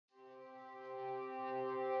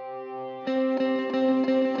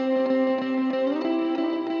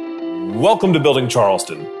Welcome to Building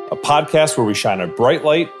Charleston, a podcast where we shine a bright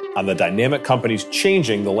light on the dynamic companies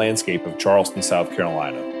changing the landscape of Charleston, South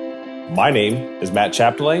Carolina. My name is Matt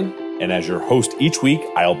Chapdelaine, and as your host each week,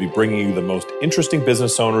 I'll be bringing you the most interesting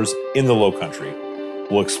business owners in the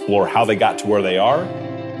Lowcountry. We'll explore how they got to where they are,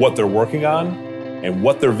 what they're working on, and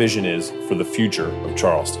what their vision is for the future of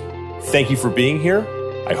Charleston. Thank you for being here.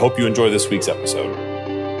 I hope you enjoy this week's episode.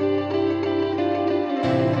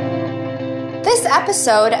 This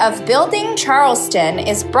episode of Building Charleston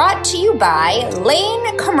is brought to you by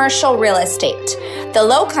Lane Commercial Real Estate, the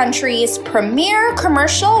Lowcountry's premier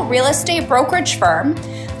commercial real estate brokerage firm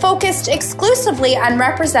focused exclusively on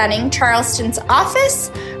representing Charleston's office,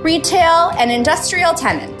 retail, and industrial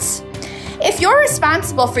tenants. If you're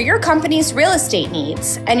responsible for your company's real estate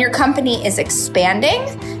needs and your company is expanding,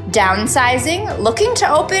 downsizing, looking to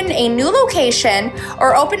open a new location,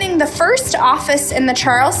 or opening the first office in the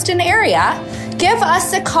Charleston area, give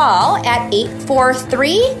us a call at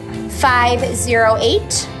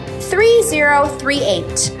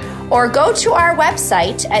 843-508-3038 or go to our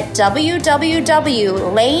website at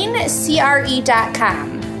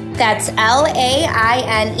www.lanecre.com. That's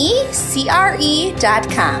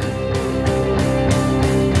LAINECRE.com.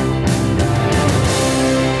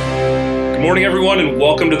 Good morning, everyone, and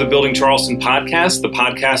welcome to the Building Charleston podcast, the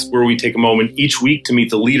podcast where we take a moment each week to meet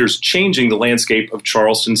the leaders changing the landscape of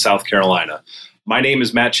Charleston, South Carolina. My name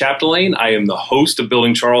is Matt Chapdelaine. I am the host of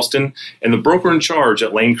Building Charleston and the broker in charge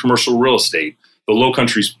at Lane Commercial Real Estate, the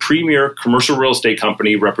Lowcountry's premier commercial real estate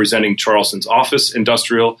company representing Charleston's office,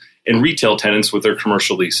 industrial, and retail tenants with their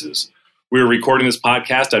commercial leases. We are recording this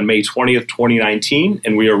podcast on May 20th, 2019,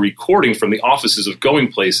 and we are recording from the offices of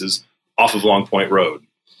Going Places off of Long Point Road.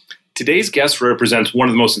 Today's guest represents one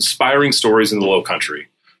of the most inspiring stories in the Lowcountry.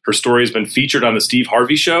 Her story has been featured on The Steve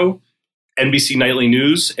Harvey Show, NBC Nightly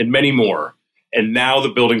News, and many more. And now the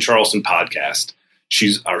Building Charleston podcast.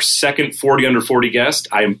 She's our second 40 Under 40 guest.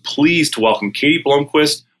 I am pleased to welcome Katie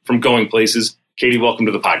Blomquist from Going Places. Katie, welcome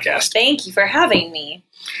to the podcast. Thank you for having me.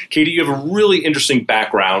 Katie, you have a really interesting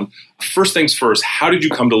background. First things first, how did you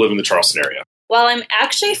come to live in the Charleston area? Well, I'm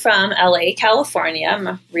actually from LA, California. I'm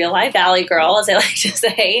a real life Valley girl, as I like to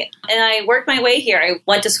say. And I worked my way here. I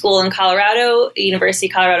went to school in Colorado, University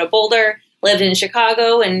of Colorado Boulder, lived in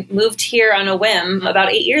Chicago, and moved here on a whim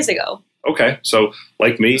about 8 years ago. Okay. So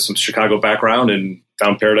like me, some Chicago background and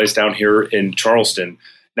found paradise down here in Charleston.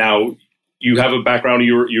 Now, you have a background,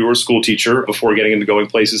 you were a school teacher before getting into Going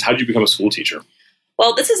Places. How did you become a school teacher?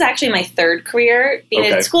 Well, this is actually my third career.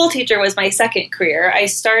 Being a school teacher was my second career. I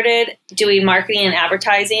started doing marketing and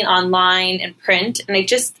advertising online and print, and I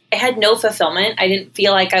had no fulfillment. I didn't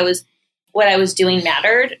feel like what I was doing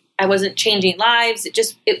mattered. I wasn't changing lives.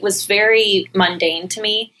 It was very mundane to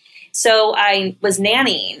me. So I was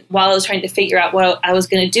nannying while I was trying to figure out what I was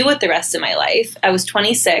going to do with the rest of my life. I was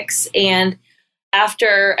 26, and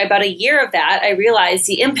after about a year of that, I realized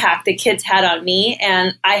the impact the kids had on me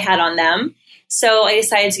and I had on them. So I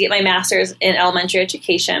decided to get my master's in elementary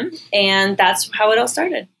education, and that's how it all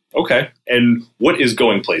started. Okay. And what is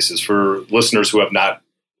Going Places for listeners who have not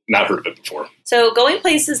heard of it before? So Going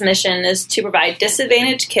Places' mission is to provide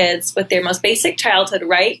disadvantaged kids with their most basic childhood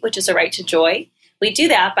right, which is a right to joy. We do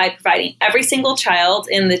that by providing every single child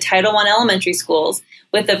in the Title I elementary schools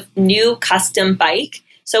with a new custom bike.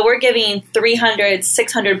 So we're giving 300,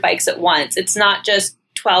 600 bikes at once. It's not just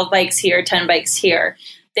 12 bikes here, 10 bikes here.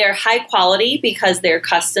 They're high quality because they're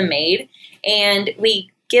custom made, and we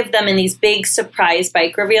give them in these big surprise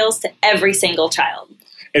bike reveals to every single child.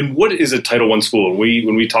 And what is a Title I school?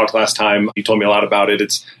 When we talked last time, you told me a lot about it. I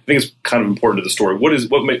think it's kind of important to the story. What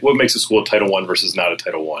makes a school a Title I versus not a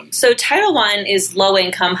Title I? So Title I is low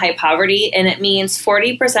income, high poverty, and it means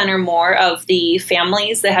 40% or more of the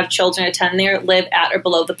families that have children attend there live at or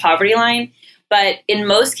below the poverty line. But in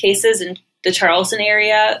most cases, in the Charleston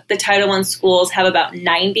area, the Title I schools have about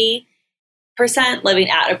 90% living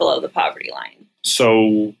at or below the poverty line.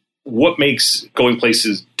 So what makes Going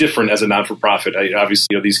Places different as a not-for-profit?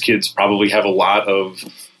 Obviously, these kids probably have a lot of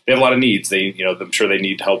needs. I'm sure they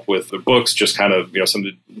need help with their books, just kind of, some of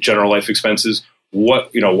the general life expenses. Why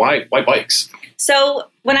bikes? So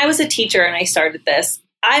when I was a teacher and I started this,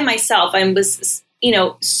 I myself, was,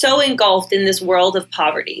 so engulfed in this world of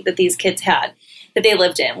poverty that these kids had, that they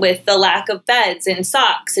lived in, with the lack of beds and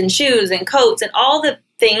socks and shoes and coats and all the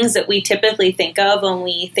things that we typically think of when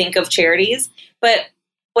we think of charities. But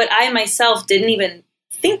what I myself didn't even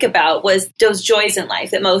think about was those joys in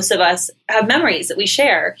life that most of us have memories that we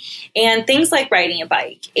share, and things like riding a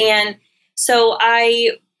bike. And so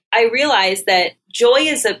I realized that joy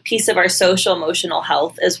is a piece of our social emotional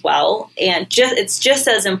health as well. And it's just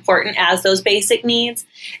as important as those basic needs.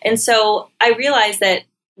 And so I realized that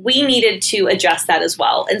we needed to address that as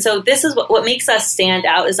well. And so this is what makes us stand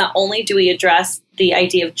out is not only do we address the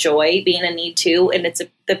idea of joy being a need too, and it's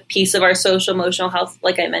the piece of our social emotional health,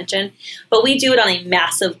 like I mentioned, but we do it on a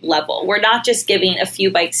massive level. We're not just giving a few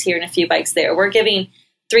bikes here and a few bikes there. We're giving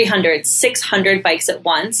 300, 600 bikes at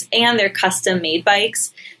once, and they're custom made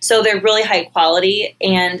bikes. So they're really high quality.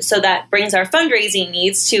 And so that brings our fundraising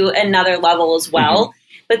needs to another level as well. Mm-hmm.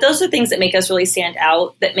 But those are things that make us really stand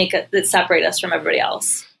out, that separate us from everybody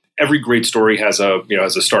else. Every great story has a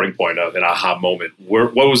starting point, an aha moment.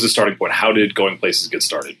 What was the starting point? How did Going Places get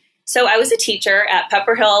started? So I was a teacher at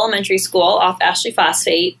Pepper Hill Elementary School off Ashley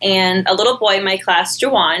Phosphate, and a little boy in my class,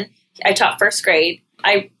 Jawan, I taught first grade.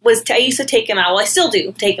 I used to take him out. Well, I still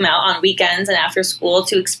do take him out on weekends and after school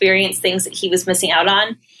to experience things that he was missing out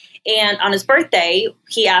on. And on his birthday,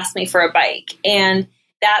 he asked me for a bike. And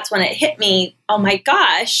that's when it hit me, oh my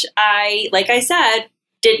gosh, like I said,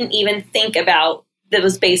 didn't even think about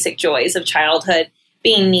those basic joys of childhood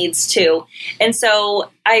being needs too. And so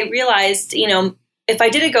I realized, if I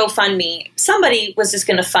did a GoFundMe, somebody was just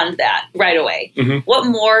going to fund that right away. Mm-hmm. What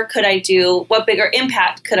more could I do? What bigger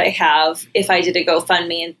impact could I have if I did a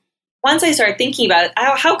GoFundMe? And once I started thinking about it,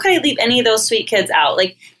 how could I leave any of those sweet kids out?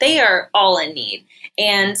 Like, they are all in need.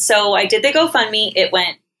 And so I did the GoFundMe. It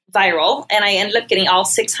went viral, and I ended up getting all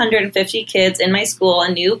 650 kids in my school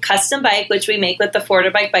a new custom bike, which we make with the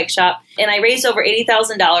Florida Bike Shop. And I raised over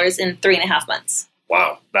 $80,000 in 3.5 months.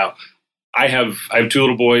 Wow. Now, I have two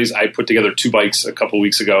little boys. I put together 2 bikes a couple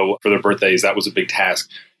weeks ago for their birthdays. That was a big task.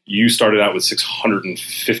 You started out with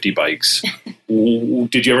 650 bikes.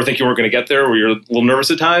 Did you ever think you weren't going to get there? Were you a little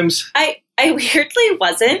nervous at times? I weirdly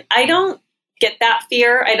wasn't. I don't get that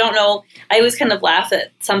fear. I don't know. I always kind of laugh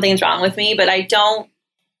that something's wrong with me, but I don't.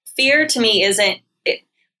 Fear to me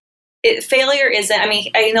failure isn't, I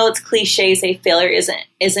mean, I know it's cliche, say failure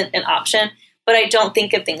isn't an option, but I don't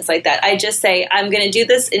think of things like that. I just say, I'm going to do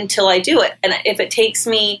this until I do it. And if it takes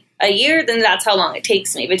me a year, then that's how long it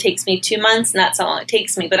takes me. If it takes me 2 months, then that's how long it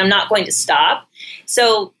takes me, but I'm not going to stop.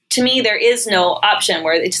 So to me, there is no option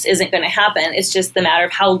where it just isn't going to happen. It's just the matter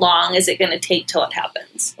of how long is it going to take till it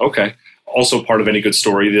happens. Okay. Also part of any good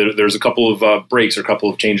story, there's a couple of breaks or a couple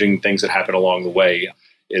of changing things that happen along the way.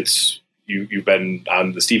 You've been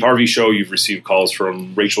on the Steve Harvey Show. You've received calls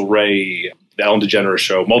from Rachel Ray, the Ellen DeGeneres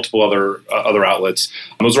Show, multiple other outlets.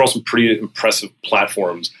 Those are all some pretty impressive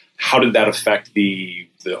platforms. How did that affect the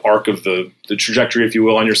arc of the trajectory, if you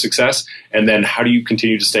will, on your success? And then how do you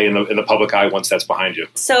continue to stay in the public eye once that's behind you?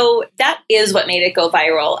 So that is what made it go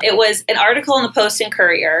viral. It was an article in the Post and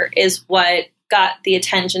Courier is what got the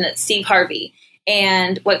attention at Steve Harvey,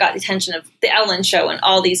 and what got the attention of the Ellen Show and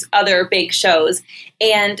all these other big shows.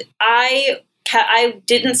 And I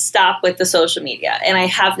didn't stop with the social media, and I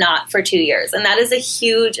have not for 2 years. And that is a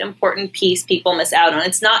huge, important piece people miss out on.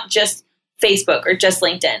 It's not just Facebook or just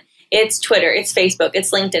LinkedIn. It's Twitter, it's Facebook,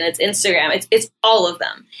 it's LinkedIn, it's Instagram, it's all of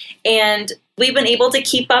them. And we've been able to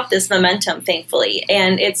keep up this momentum, thankfully.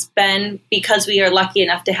 And it's been because we are lucky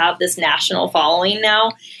enough to have this national following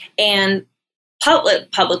now. And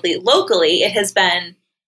publicly, locally, it has been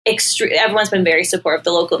everyone's been very supportive of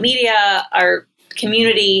the local media, our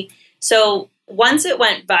community. So once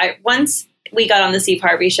we got on the Steve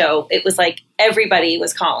Harvey Show, it was like everybody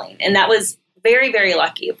was calling, and that was very, very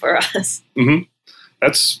lucky for us. Mm-hmm.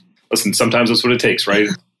 Sometimes that's what it takes, right?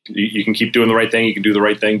 You can keep doing the right thing, you can do the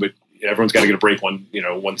right thing, but everyone's got to get a break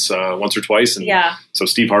once or twice. And yeah. So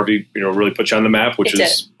Steve Harvey, really put you on the map, which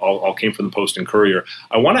is all came from the Post and Courier.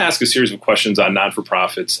 I want to ask a series of questions on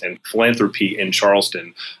non-for-profits and philanthropy in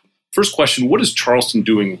Charleston. First question, what is Charleston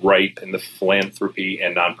doing right in the philanthropy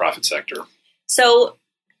and nonprofit sector? So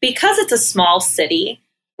because it's a small city,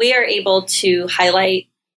 we are able to highlight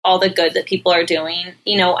all the good that people are doing.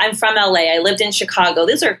 I'm from LA. I lived in Chicago.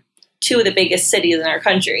 These are 2 of the biggest cities in our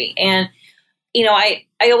country. And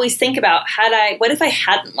I always think about what if I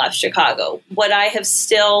hadn't left Chicago? I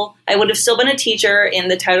would have still been a teacher in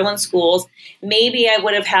the Title I schools. Maybe I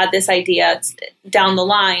would have had this idea down the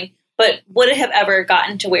line, but would it have ever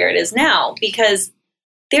gotten to where it is now? Because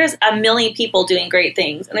there's a million people doing great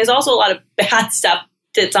things. And there's also a lot of bad stuff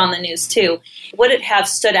that's on the news too. Would it have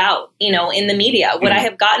stood out, in the media? Would I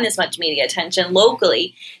have gotten as much media attention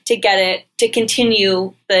locally to get it to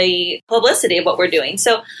continue the publicity of what we're doing?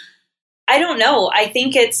 So I don't know. I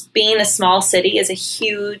think it's being a small city is a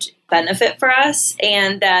huge benefit for us,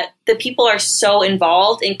 and that the people are so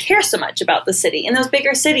involved and care so much about the city. In those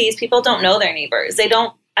bigger cities, people don't know their neighbors. They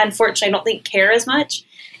unfortunately, I don't think care as much.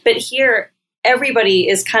 But here, everybody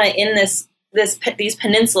is kind of in this these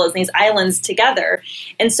peninsulas and these islands together.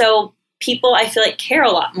 And so people, I feel like, care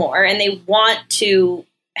a lot more, and they want to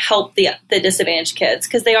help the disadvantaged kids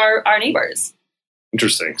because they are our neighbors.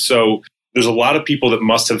 Interesting. So there's a lot of people that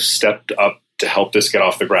must have stepped up to help this get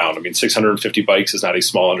off the ground. I mean, 650 bikes is not a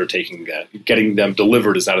small undertaking. Getting them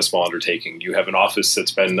delivered is not a small undertaking. You have an office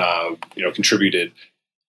that's been, contributed.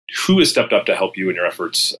 Who has stepped up to help you in your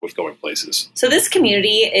efforts with Going Places? So this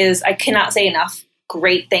community is, I cannot say enough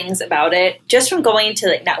great things about it. Just from going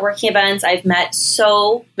to networking events, I've met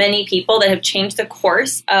so many people that have changed the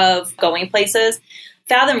course of Going Places.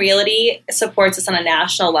 Fathom Realty supports us on a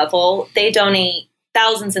national level. They donate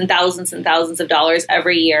thousands and thousands and thousands of dollars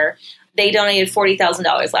every year. They donated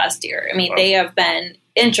 $40,000 last year. I mean, They have been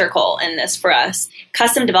integral in this for us.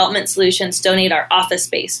 Custom Development Solutions donate our office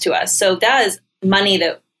space to us. So that is money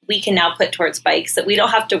that we can now put towards bikes, that we don't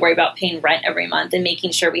have to worry about paying rent every month and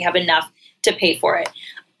making sure we have enough to pay for it.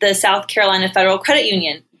 The South Carolina Federal Credit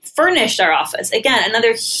Union furnished our office. Again,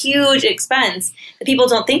 another huge expense that people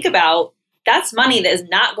don't think about. That's money that is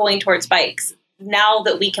not going towards bikes now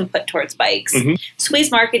that we can put towards bikes. Mm-hmm. Squeeze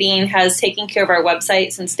Marketing has taken care of our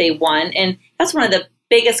website since day one. And that's one of the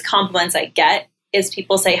biggest compliments I get is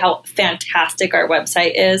people say how fantastic our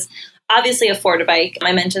website is. Obviously, Afford a Bike,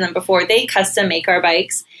 I mentioned them before, they custom make our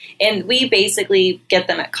bikes, and we basically get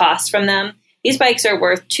them at cost from them. These bikes are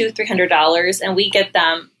worth $200-$300, and we get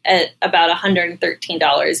them at about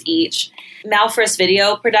 $113 each. Malfris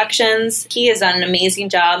Video Productions, he has done an amazing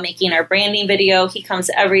job making our branding video. He comes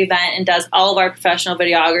to every event and does all of our professional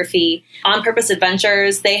videography. On Purpose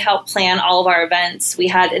Adventures, they help plan all of our events. We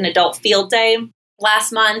had an adult field day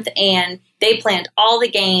last month, and they planned all the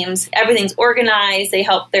games. Everything's organized. They're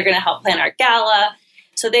going to help plan our gala.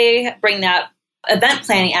 So they bring that event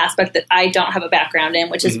planning aspect that I don't have a background in,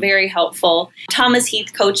 which is very helpful. Thomas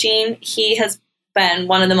Heath Coaching, he has been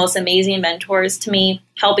one of the most amazing mentors to me,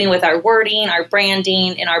 helping with our wording, our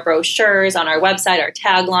branding, in our brochures, on our website, our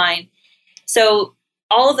tagline. So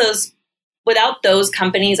all of those, without those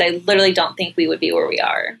companies, I literally don't think we would be where we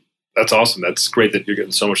are. That's awesome. That's great that you're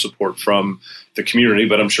getting so much support from the community,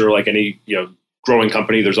 but I'm sure like any, growing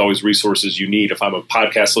company, there's always resources you need. If I'm a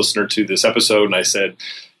podcast listener to this episode and I said,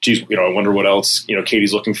 geez, I wonder what else,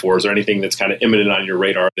 Katie's looking for. Is there anything that's kind of imminent on your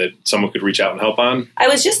radar that someone could reach out and help on? I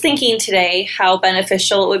was just thinking today how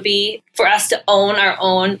beneficial it would be for us to own our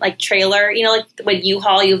own trailer. Like when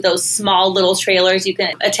U-Haul, you have those small little trailers you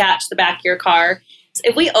can attach to the back of your car. So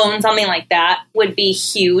if we own something like that, would be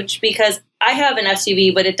huge, because I have an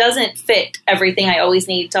SUV, but it doesn't fit everything I always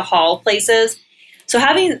need to haul places. So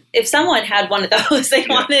if someone had one of those they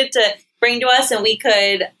wanted to bring to us and we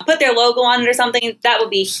could put their logo on it or something, that would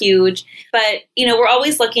be huge. But, we're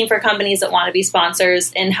always looking for companies that want to be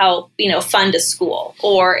sponsors and help, fund a school.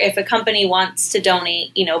 Or if a company wants to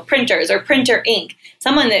donate, printers or printer ink,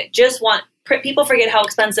 someone that just people forget how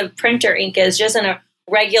expensive printer ink is just in a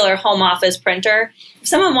regular home office printer. If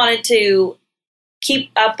someone wanted to keep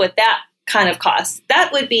up with that kind of cost,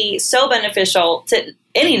 that would be so beneficial to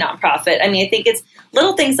any nonprofit. I mean, I think it's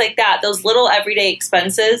little things like that, those little everyday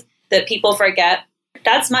expenses that people forget.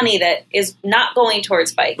 That's money that is not going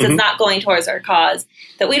towards bikes. It's not going towards our cause,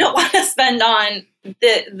 that we don't want to spend on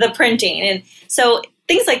the printing. And so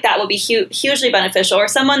things like that would be hugely beneficial. Or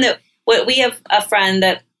someone we have a friend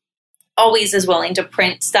that always is willing to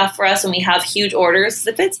print stuff for us when we have huge orders.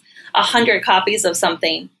 If it's 100 copies of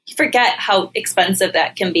something, you forget how expensive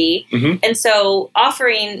that can be. And so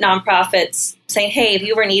offering nonprofits, saying, hey, if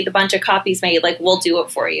you ever need a bunch of copies made, we'll do it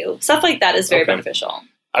for you. Stuff like that is very beneficial.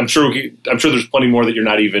 I'm sure there's plenty more that you're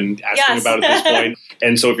not even asking about at this point.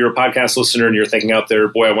 And so if you're a podcast listener and you're thinking out there,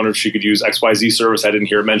 boy, I wonder if she could use XYZ service I didn't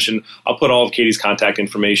hear it mentioned, I'll put all of Katie's contact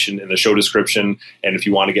information in the show description. And if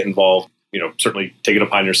you want to get involved, certainly take it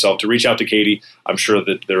upon yourself to reach out to Katie. I'm sure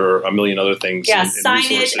that there are a million other things. Yeah,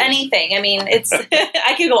 signage, anything. I mean, it's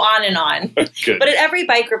I could go on and on. Good. But at every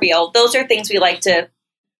bike reveal, those are things we like to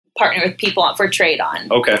partner with people for trade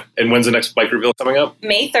on. Okay. And when's the next bike reveal coming up?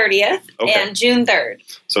 May 30th and June 3rd.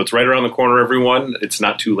 So it's right around the corner, everyone. It's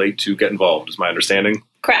not too late to get involved, is my understanding.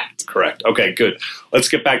 Correct. Okay, good. Let's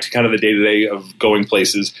get back to kind of the day-to-day of Going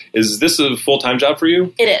Places. Is this a full-time job for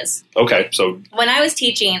you? It is. Okay, so when I was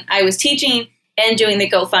teaching and doing the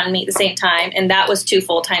GoFundMe at the same time, and that was 2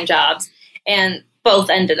 full-time jobs, and both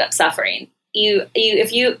ended up suffering.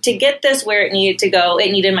 To get this where it needed to go,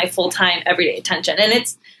 it needed my full-time, everyday attention. And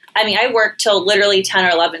I work till literally 10 or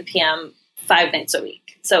 11 p.m. 5 nights a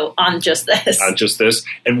week. So on just this.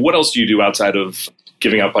 And what else do you do outside of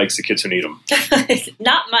giving out bikes to kids who need them?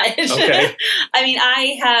 Not much. Okay. I mean,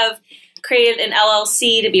 I have created an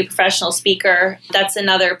LLC to be a professional speaker. That's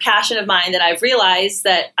another passion of mine that I've realized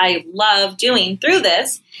that I love doing through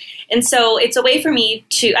this. And so it's a way for me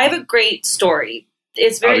I have a great story.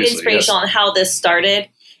 It's very Obviously, inspirational yes. on how this started.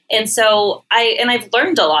 And so I've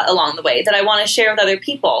learned a lot along the way that I want to share with other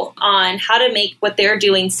people on how to make what they're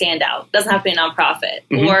doing stand out. It doesn't have to be a nonprofit.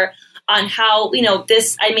 Mm-hmm. Or on how,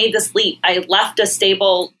 I made this leap. I left a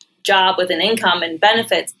stable job with an income and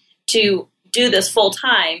benefits to do this full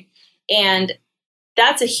time. And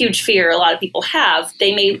that's a huge fear a lot of people have.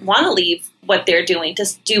 They may want to leave what they're doing to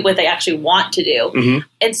do what they actually want to do. Mm-hmm.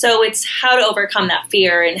 And so it's how to overcome that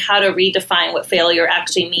fear and how to redefine what failure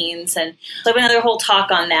actually means. And so I have another whole talk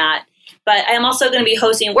on that. But I am also going to be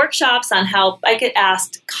hosting workshops on how I get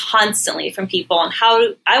asked constantly from people on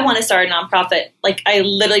how I want to start a nonprofit. Like, I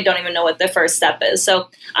literally don't even know what the first step is. So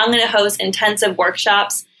I'm going to host intensive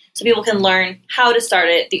workshops so people can learn how to start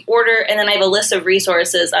it, the order, and then I have a list of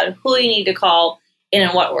resources on who you need to call and in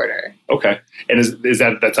what order. Okay. And is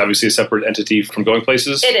that's obviously a separate entity from Going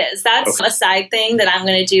Places? It is. That's a side thing that I'm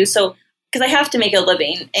going to do. So, because I have to make a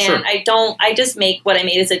living, and Sure. I just make what I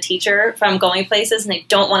made as a teacher from Going Places, and I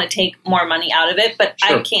don't want to take more money out of it, but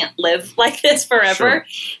Sure. I can't live like this forever. Sure.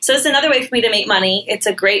 So it's another way for me to make money. It's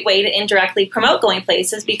a great way to indirectly promote Going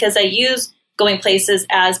Places because I use Going Places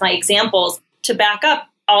as my examples to back up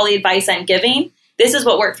all the advice I'm giving. This is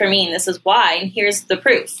what worked for me, and this is why, and here's the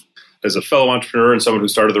proof. As a fellow entrepreneur and someone who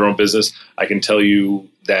started their own business, I can tell you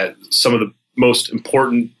that some of the most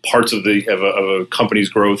important parts of a company's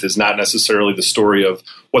growth is not necessarily the story of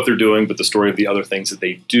what they're doing, but the story of the other things that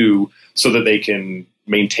they do so that they can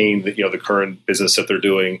maintain the current business that they're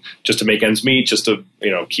doing just to make ends meet, just to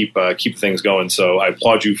keep things going. So I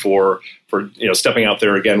applaud you for stepping out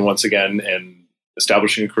there once again and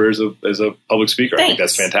establishing a career as a public speaker. Thanks. I think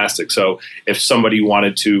that's fantastic. So if somebody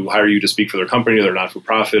wanted to hire you to speak for their company or their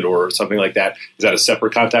not-for-profit or something like that, is that a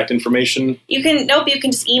separate contact information? You can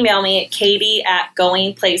just email me at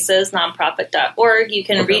katie@goingplacesnonprofit.org. You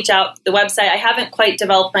can reach out the website. I haven't quite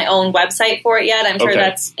developed my own website for it yet. I'm sure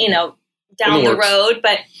that's, down the road.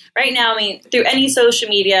 But right now, through any social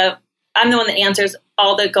media, I'm the one that answers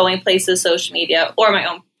all the Going Places social media or my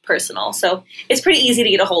own personal. So it's pretty easy to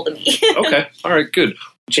get a hold of me. Okay. All right, good.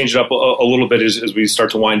 Change it up a little bit as we start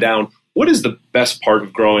to wind down. What is the best part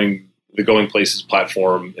of growing the Going Places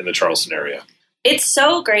platform in the Charleston area? It's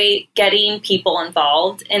so great getting people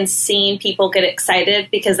involved and seeing people get excited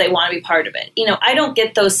because they want to be part of it. I don't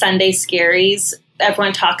get those Sunday scaries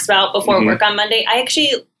everyone talks about before work on Monday. I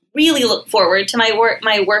actually really look forward to my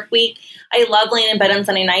work week. I love laying in bed on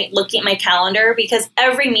Sunday night, looking at my calendar, because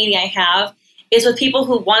every meeting I have is with people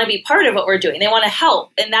who want to be part of what we're doing. They want to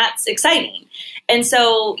help, and that's exciting. And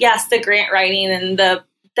so, yes, the grant writing and that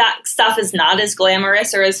stuff is not as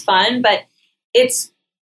glamorous or as fun, but it's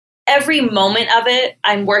every moment of it,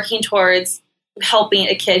 I'm working towards helping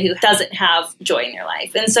a kid who doesn't have joy in their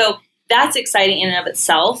life. And so that's exciting in and of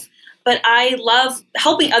itself. But I love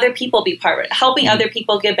helping other people be part of it, helping other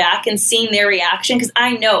people give back and seeing their reaction, because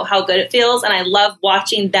I know how good it feels, and I love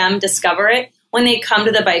watching them discover it when they come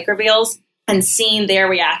to the bike reveals and seeing their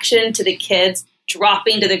reaction to the kids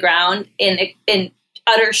dropping to the ground in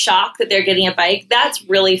utter shock that they're getting a bike. That's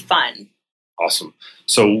really fun. Awesome.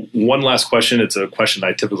 So one last question. It's a question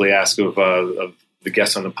I typically ask of the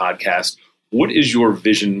guests on the podcast. What is your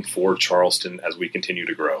vision for Charleston as we continue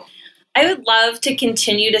to grow? I would love to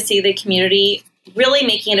continue to see the community really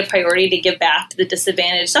making it a priority to give back to the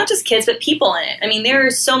disadvantaged, not just kids, but people in it. There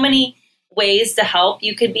are so many ways to help.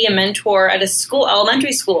 You could be a mentor at a school,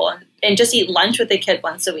 elementary school, and just eat lunch with a kid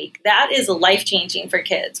once a week. That is life-changing for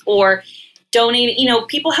kids. Or donate,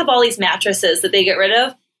 people have all these mattresses that they get rid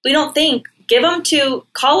of. We don't think,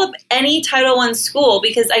 call up any Title I school,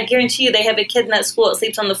 because I guarantee you they have a kid in that school that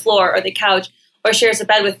sleeps on the floor or the couch or shares a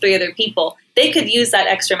bed with 3 other people. They could use that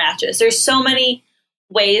extra mattress. There's so many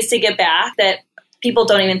ways to give back that people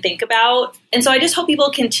don't even think about. And so I just hope people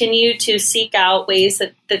continue to seek out ways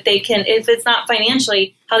that they can, if it's not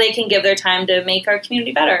financially, how they can give their time to make our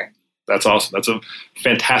community better. That's awesome. That's a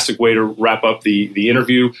fantastic way to wrap up the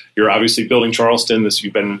interview. You're obviously building Charleston.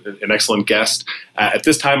 You've been an excellent guest. At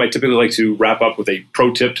this time, I typically like to wrap up with a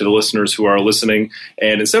pro tip to the listeners who are listening.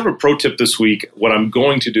 And instead of a pro tip this week, what I'm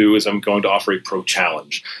going to do is I'm going to offer a pro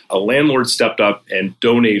challenge. A landlord stepped up and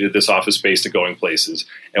donated this office space to Going Places.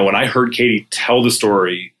 And when I heard Katie tell the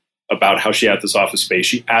story about how she had this office space,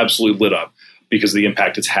 she absolutely lit up because of the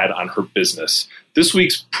impact it's had on her business. This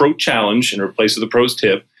week's pro challenge, in place of the pro's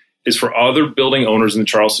tip, is for other building owners in the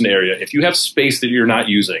Charleston area. If you have space that you're not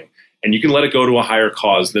using and you can let it go to a higher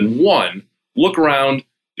cause, then one, look around,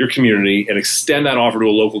 your community and extend that offer to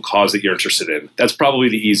a local cause that you're interested in. That's probably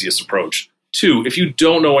the easiest approach. 2, if you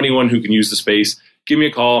don't know anyone who can use the space, give me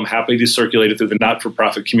a call. I'm happy to circulate it through the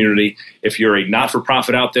not-for-profit community. If you're a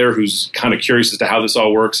not-for-profit out there who's kind of curious as to how this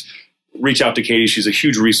all works, reach out to Katie. She's a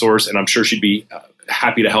huge resource, and I'm sure she'd be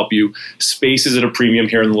happy to help you. Space is at a premium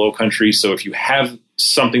here in the Low Country, so if you have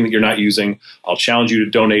something that you're not using, I'll challenge you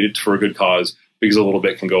to donate it for a good cause, because a little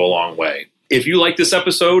bit can go a long way. If you like this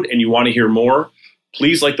episode and you want to hear more,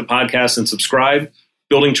 please like the podcast and subscribe.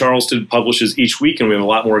 Building Charleston publishes each week, and we have a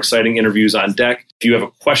lot more exciting interviews on deck. If you have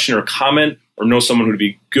a question or comment or know someone who would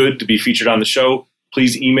be good to be featured on the show,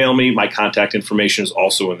 please email me. My contact information is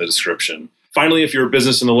also in the description. Finally, if you're a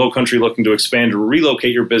business in the Low Country looking to expand or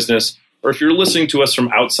relocate your business, or if you're listening to us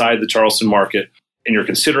from outside the Charleston market and you're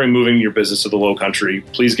considering moving your business to the Low Country,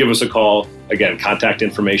 please give us a call. Again, contact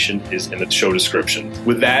information is in the show description.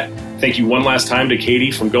 With that, thank you one last time to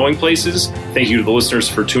Katie from Going Places. Thank you to the listeners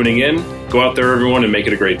for tuning in. Go out there, everyone, and make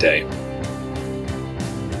it a great day.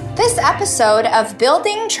 This episode of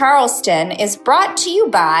Building Charleston is brought to you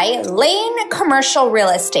by Lane Commercial Real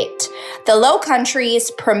Estate, the Low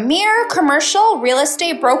Country's premier commercial real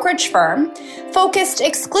estate brokerage firm focused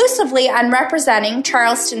exclusively on representing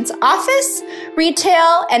Charleston's office,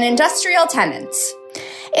 retail, and industrial tenants.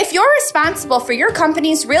 If you're responsible for your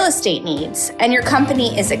company's real estate needs and your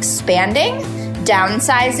company is expanding,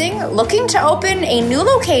 downsizing, looking to open a new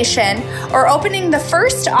location, or opening the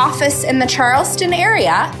first office in the Charleston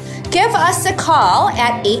area, give us a call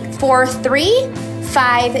at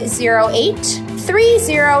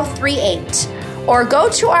 843-508-3038 or go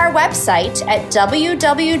to our website at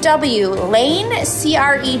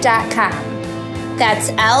www.lanecre.com. That's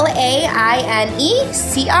LAINECRE.com.